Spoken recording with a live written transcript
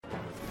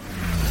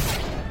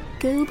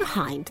go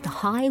behind the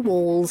high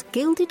walls,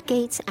 gilded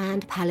gates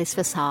and palace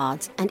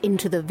facades and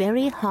into the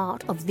very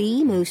heart of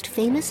the most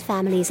famous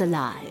families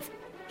alive.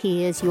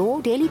 Here's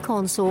your daily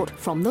consort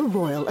from the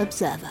Royal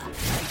Observer.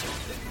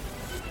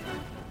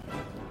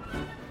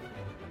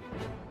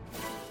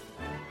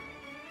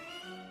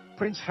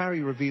 Prince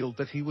Harry revealed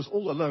that he was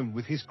all alone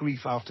with his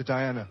grief after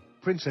Diana,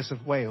 Princess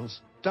of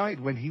Wales, died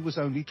when he was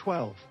only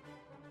 12.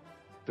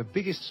 The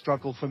biggest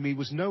struggle for me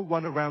was no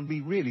one around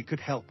me really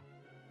could help.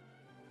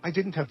 I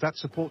didn't have that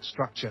support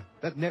structure,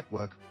 that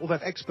network, or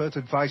that expert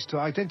advice to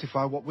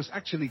identify what was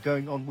actually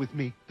going on with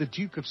me, the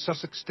Duke of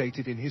Sussex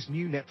stated in his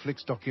new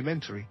Netflix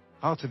documentary,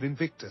 Heart of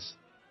Invictus.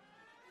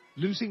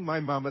 Losing my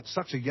mum at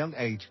such a young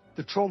age,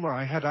 the trauma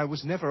I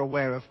was never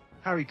aware of,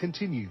 Harry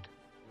continued.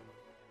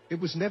 It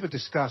was never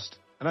discussed,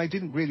 and I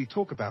didn't really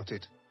talk about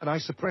it, and I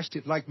suppressed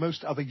it like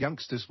most other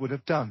youngsters would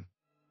have done.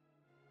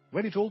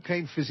 When it all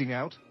came fizzing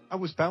out, I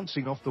was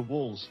bouncing off the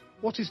walls.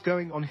 What is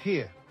going on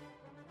here?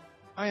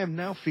 I am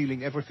now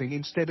feeling everything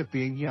instead of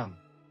being young.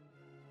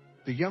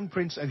 The young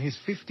prince and his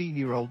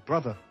 15-year-old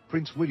brother,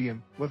 Prince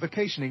William, were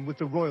vacationing with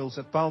the royals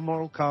at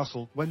Balmoral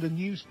Castle when the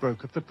news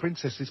broke of the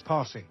princess's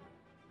passing.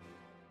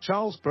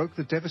 Charles broke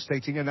the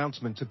devastating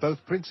announcement to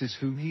both princes,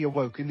 whom he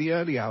awoke in the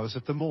early hours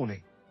of the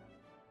morning.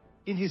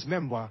 In his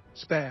memoir,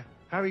 Spare,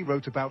 Harry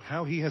wrote about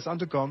how he has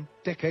undergone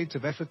decades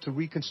of effort to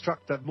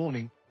reconstruct that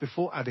morning,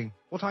 before adding,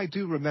 "What I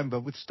do remember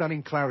with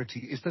stunning clarity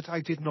is that I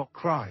did not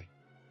cry.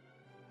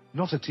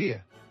 Not a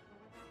tear.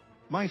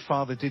 My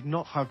father did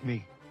not hug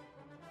me."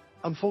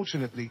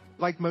 Unfortunately,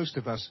 like most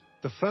of us,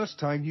 the first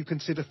time you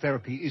consider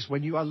therapy is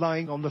when you are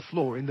lying on the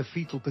floor in the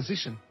fetal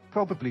position,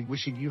 probably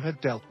wishing you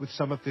had dealt with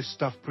some of this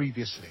stuff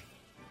previously.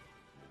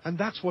 And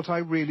that's what I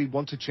really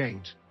want to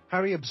change,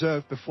 Harry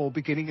observed before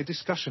beginning a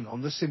discussion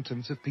on the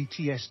symptoms of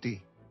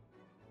PTSD.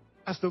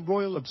 As the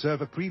Royal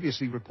Observer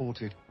previously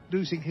reported,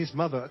 losing his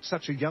mother at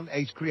such a young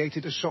age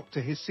created a shock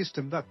to his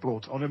system that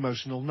brought on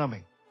emotional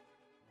numbing.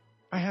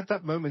 I had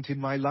that moment in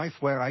my life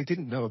where I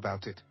didn't know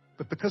about it,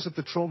 but because of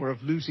the trauma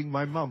of losing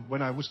my mum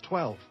when I was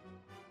 12.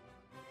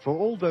 For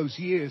all those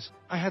years,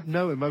 I had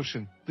no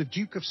emotion, the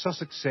Duke of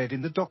Sussex said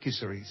in the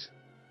docuseries.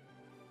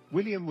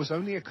 William was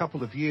only a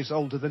couple of years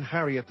older than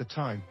Harry at the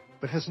time,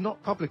 but has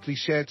not publicly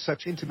shared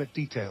such intimate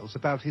details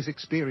about his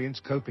experience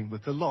coping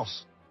with the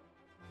loss.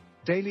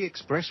 Daily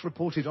Express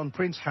reported on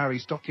Prince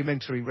Harry's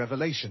documentary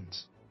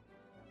revelations.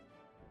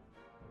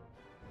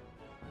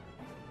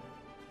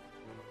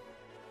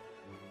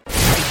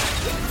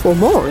 For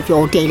more of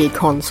your daily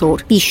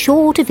consort, be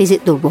sure to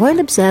visit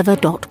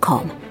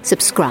theroyalobserver.com.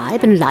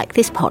 Subscribe and like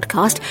this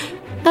podcast.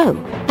 Oh,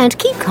 and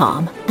keep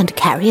calm and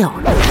carry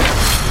on.